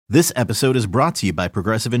This episode is brought to you by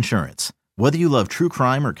Progressive Insurance. Whether you love true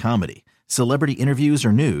crime or comedy, celebrity interviews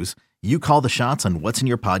or news, you call the shots on what's in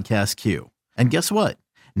your podcast queue. And guess what?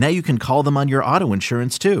 Now you can call them on your auto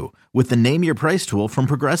insurance too with the Name Your Price tool from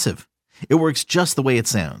Progressive. It works just the way it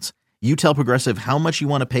sounds. You tell Progressive how much you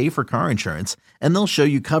want to pay for car insurance, and they'll show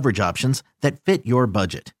you coverage options that fit your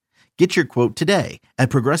budget. Get your quote today at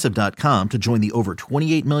Progressive.com to join the over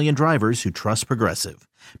 28 million drivers who trust Progressive.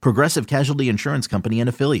 Progressive Casualty Insurance Company and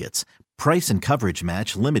Affiliates. Price and coverage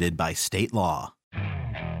match limited by state law.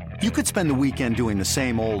 You could spend the weekend doing the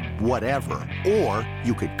same old whatever, or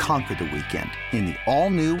you could conquer the weekend in the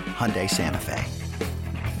all-new Hyundai Santa Fe.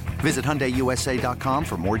 Visit HyundaiUSA.com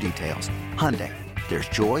for more details. Hyundai, there's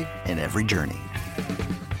joy in every journey.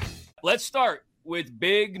 Let's start with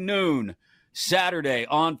Big Noon. Saturday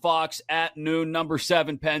on Fox at noon, number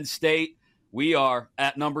 7, Penn State. We are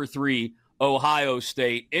at number 3, Ohio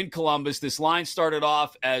State. In Columbus, this line started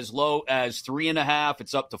off as low as 3.5.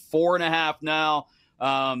 It's up to 4.5 now.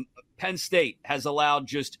 Penn State has allowed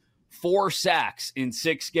just 4 sacks in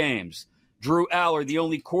 6 games. Drew Aller, the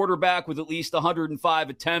only quarterback with at least 105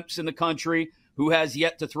 attempts in the country, who has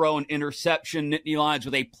yet to throw an interception. Nittany Lions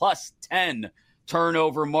with a plus 10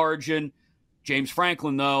 turnover margin. James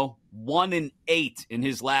Franklin, though, 1-8 in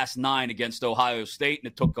his last 9 against Ohio State,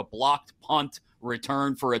 and it took a blocked punt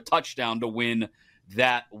return for a touchdown to win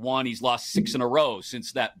that one. He's lost 6 in a row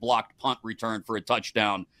since that blocked punt return for a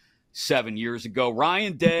touchdown 7 years ago.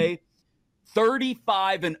 Ryan Day,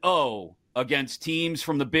 35-0 against teams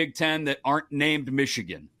from the Big Ten that aren't named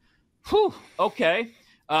Michigan. Whew, okay.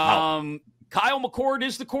 Wow. Kyle McCord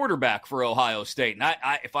is the quarterback for Ohio State. And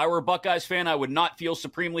if I were a Buckeyes fan, I would not feel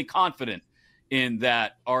supremely confident in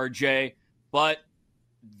that, RJ. But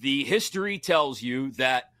the history tells you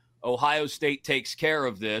that Ohio State takes care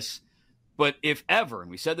of this. But if ever, and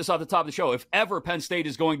we said this off the top of the show, if ever Penn State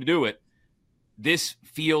is going to do it, this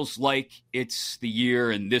feels like it's the year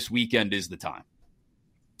and this weekend is the time.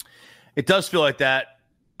 It does feel like that.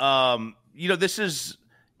 This is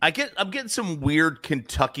I'm getting some weird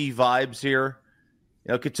Kentucky vibes here.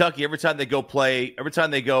 Kentucky, every time they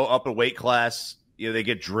go up a weight class, they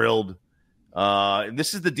get drilled. And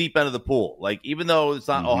this is the deep end of the pool. Like, even though it's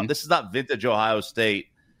not, this is not vintage Ohio State.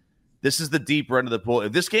 This is the deeper end of the pool.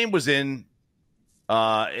 If this game was in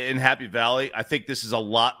Happy Valley, I think this is a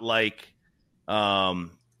lot like an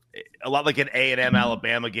A&M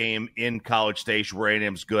Alabama game in College Station where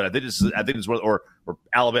A&M's good. I think this is one, or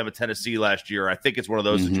Alabama Tennessee last year. I think it's one of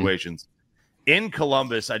those situations. In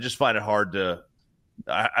Columbus, I just find it hard to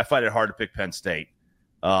pick Penn State,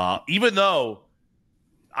 even though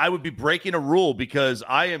I would be breaking a rule because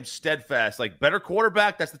I am steadfast. Like, better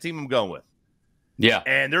quarterback, that's the team I'm going with. Yeah.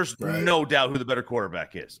 And there's no doubt who the better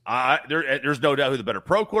quarterback is. There's no doubt who the better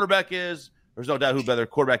pro quarterback is. There's no doubt who the better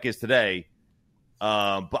quarterback is today.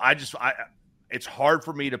 But it's hard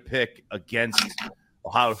for me to pick against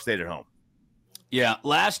Ohio State at home. Yeah.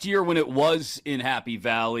 Last year when it was in Happy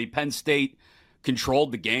Valley, Penn State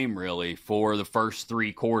controlled the game really for the first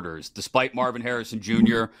 3 quarters, despite Marvin Harrison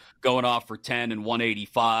Jr. going off for 10 and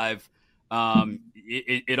 185.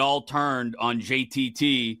 It all turned on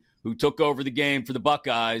JTT, who took over the game for the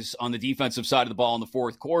Buckeyes on the defensive side of the ball in the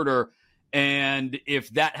fourth quarter. And if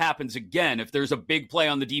that happens again, if there's a big play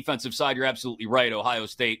on the defensive side, you're absolutely right. Ohio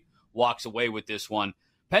State walks away with this one.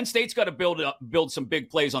 Penn State's got to build some big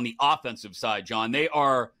plays on the offensive side, John. They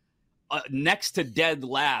are next to dead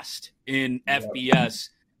last in FBS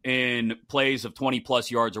in plays of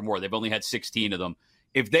 20-plus yards or more. They've only had 16 of them.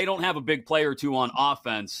 If they don't have a big play or two on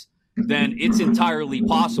offense, then it's entirely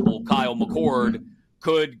possible Kyle McCord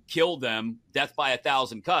could kill them, death by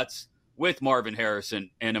 1,000 cuts, with Marvin Harrison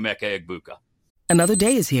and Emeka Egbuka. Another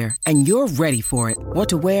day is here, and you're ready for it. What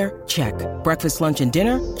to wear? Check. Breakfast, lunch, and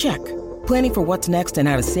dinner? Check. Planning for what's next and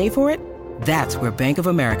how to save for it? That's where Bank of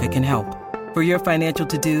America can help. For your financial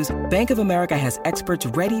to-dos, Bank of America has experts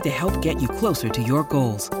ready to help get you closer to your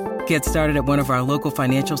goals. Get started at one of our local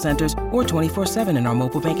financial centers or 24/7 in our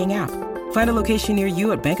mobile banking app. Find a location near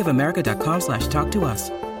you at bankofamerica.com/talktous.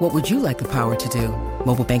 What would you like the power to do?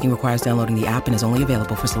 Mobile banking requires downloading the app and is only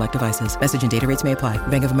available for select devices. Message and data rates may apply.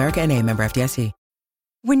 Bank of America N.A., member FDIC.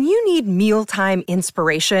 When you need mealtime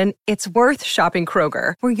inspiration, it's worth shopping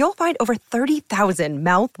Kroger, where you'll find over 30,000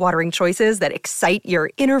 mouth-watering choices that excite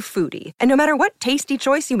your inner foodie. And no matter what tasty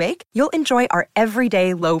choice you make, you'll enjoy our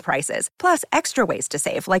everyday low prices, plus extra ways to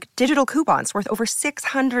save, like digital coupons worth over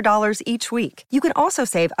 $600 each week. You can also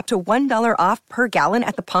save up to $1 off per gallon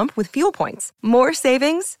at the pump with fuel points. More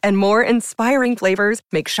savings and more inspiring flavors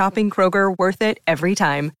make shopping Kroger worth it every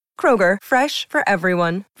time. Kroger, fresh for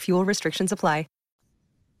everyone. Fuel restrictions apply.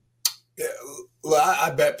 Well, I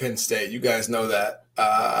bet Penn State. You guys know that.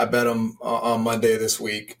 I bet them on Monday this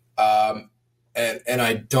week, and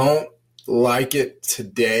I don't like it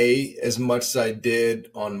today as much as I did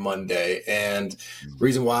on Monday. And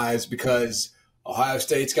reason why is because Ohio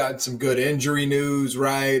State's gotten some good injury news,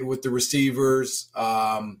 right, with the receivers.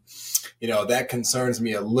 That concerns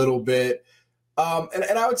me a little bit.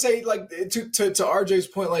 And I would say, like, to RJ's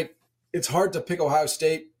point, like, it's hard to pick Ohio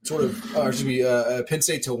State Penn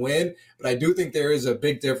State to win, but I do think there is a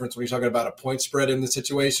big difference when you're talking about a point spread in the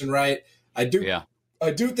situation, right? I do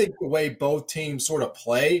think the way both teams sort of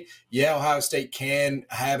play, Ohio State can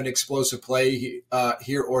have an explosive play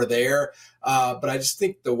here or there, but I just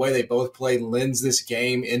think the way they both play lends this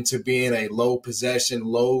game into being a low possession,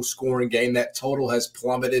 low scoring game. That total has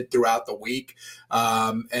plummeted throughout the week,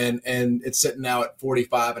 and it's sitting now at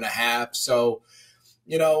 45.5. So,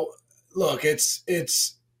 look,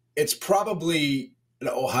 it's probably an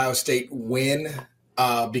Ohio State win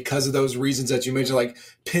because of those reasons that you mentioned. Like,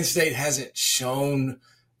 Penn State hasn't shown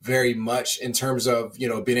very much in terms of,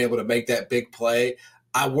 being able to make that big play.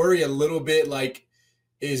 I worry a little bit, like,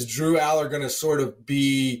 is Drew Aller going to sort of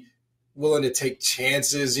be willing to take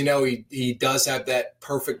chances? He does have that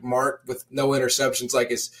perfect mark with no interceptions.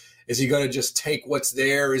 Like, is he going to just take what's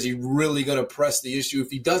there? Is he really going to press the issue?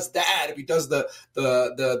 If he does that, if he does the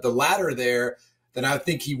latter there, then I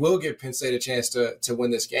think he will give Penn State a chance to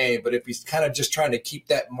win this game. But if he's kind of just trying to keep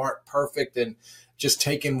that mark perfect and just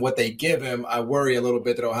taking what they give him, I worry a little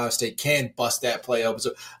bit that Ohio State can bust that play open.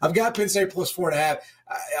 So I've got Penn State plus 4.5.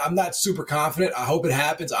 I'm not super confident. I hope it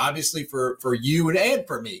happens, obviously, for you and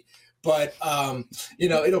for me. But,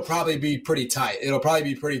 it'll probably be pretty tight. It'll probably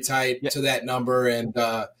be pretty tight to that number. And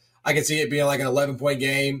I can see it being like an 11-point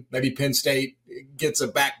game. Maybe Penn State gets a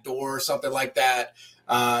backdoor or something like that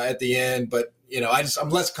at the end. But, I'm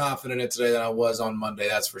less confident in it today than I was on Monday.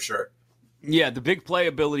 That's for sure. Yeah, the big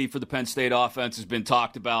playability for the Penn State offense has been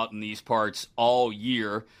talked about in these parts all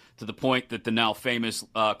year, to the point that the now famous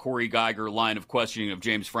Corey Geiger line of questioning of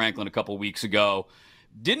James Franklin a couple weeks ago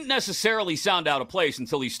didn't necessarily sound out of place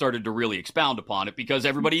until he started to really expound upon it, because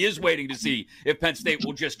everybody is waiting to see if Penn State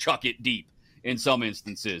will just chuck it deep in some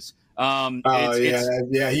instances. I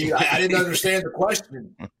didn't understand the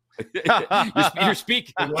question. You're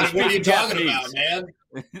speaking. What are you talking about, man?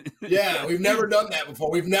 Yeah, we've never done that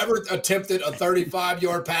before. We've never attempted a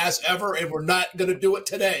 35-yard pass ever, and we're not going to do it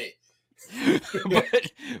today.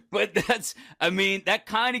 but that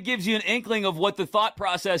kind of gives you an inkling of what the thought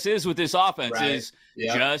process is with this offense. Right. Is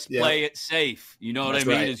just play it safe. You know what I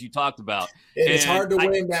mean? Right. As you talked about. It's hard to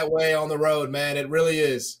win that way on the road, man. It really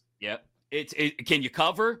is. Yep. Can you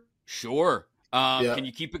cover? Sure. Can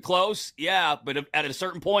you keep it close? Yeah, but at a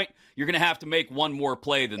certain point, you're going to have to make one more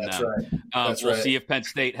play than them. Right. We'll see if Penn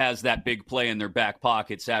State has that big play in their back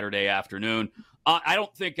pocket Saturday afternoon. I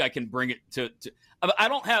don't think I can bring it to I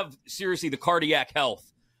don't have, seriously, the cardiac health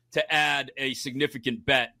to add a significant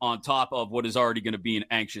bet on top of what is already going to be an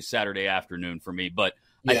anxious Saturday afternoon for me. But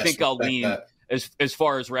I think I'll lean, as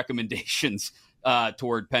far as recommendations,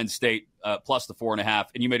 toward Penn State plus the 4.5.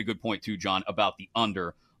 And you made a good point, too, John, about the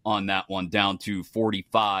under on that one, down to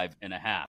 45.5.